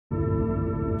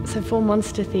So for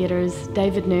Monster Theatres,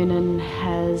 David Noonan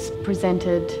has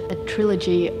presented a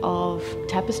trilogy of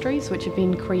tapestries which have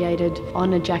been created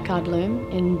on a jacquard loom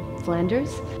in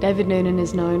Flanders. David Noonan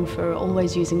is known for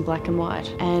always using black and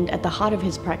white, and at the heart of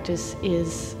his practice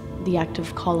is the act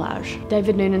of collage.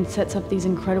 David Noonan sets up these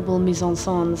incredible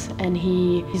mise-en-scènes, and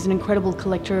he's an incredible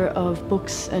collector of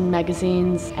books and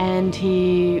magazines, and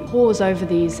he pores over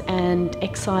these and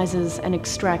excises and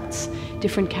extracts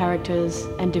different characters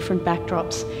and different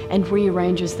backdrops and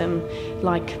rearranges them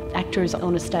like actors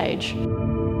on a stage.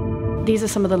 These are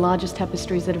some of the largest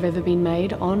tapestries that have ever been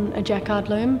made on a jacquard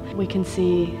loom. We can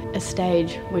see a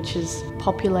stage which is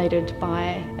populated by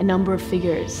a number of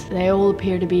figures. They all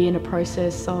appear to be in a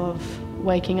process of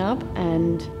waking up,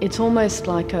 and it's almost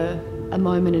like a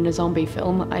moment in a zombie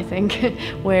film, I think,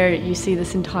 where you see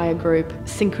this entire group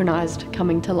synchronized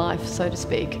coming to life, so to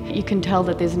speak. You can tell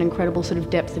that there's an incredible sort of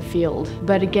depth of field,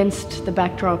 but against the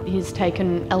backdrop he's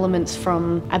taken elements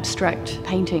from abstract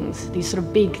paintings, these sort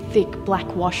of big, thick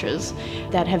black washes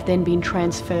that have then been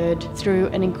transferred through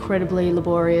an incredibly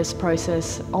laborious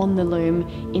process on the loom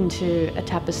into a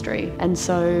tapestry. And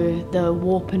so the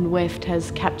warp and weft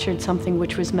has captured something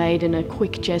which was made in a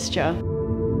quick gesture.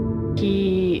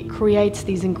 He creates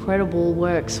these incredible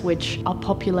works which are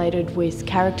populated with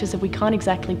characters that we can't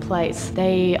exactly place.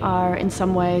 They are in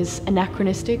some ways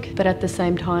anachronistic, but at the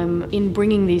same time, in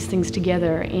bringing these things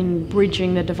together, in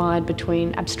bridging the divide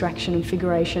between abstraction and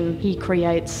figuration, he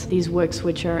creates these works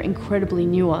which are incredibly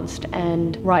nuanced,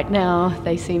 and right now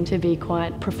they seem to be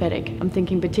quite prophetic. I'm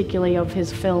thinking particularly of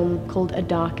his film called A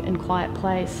Dark and Quiet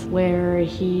Place, where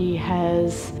he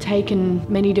has taken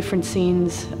many different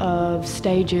scenes of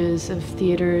stages, of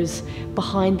theatres,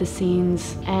 behind the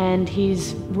scenes, and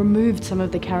he's removed some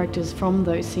of the characters from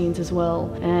those scenes as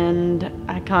well. And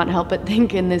I can't help but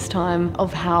think in this time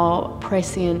of how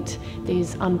prescient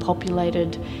these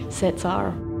unpopulated sets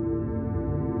are.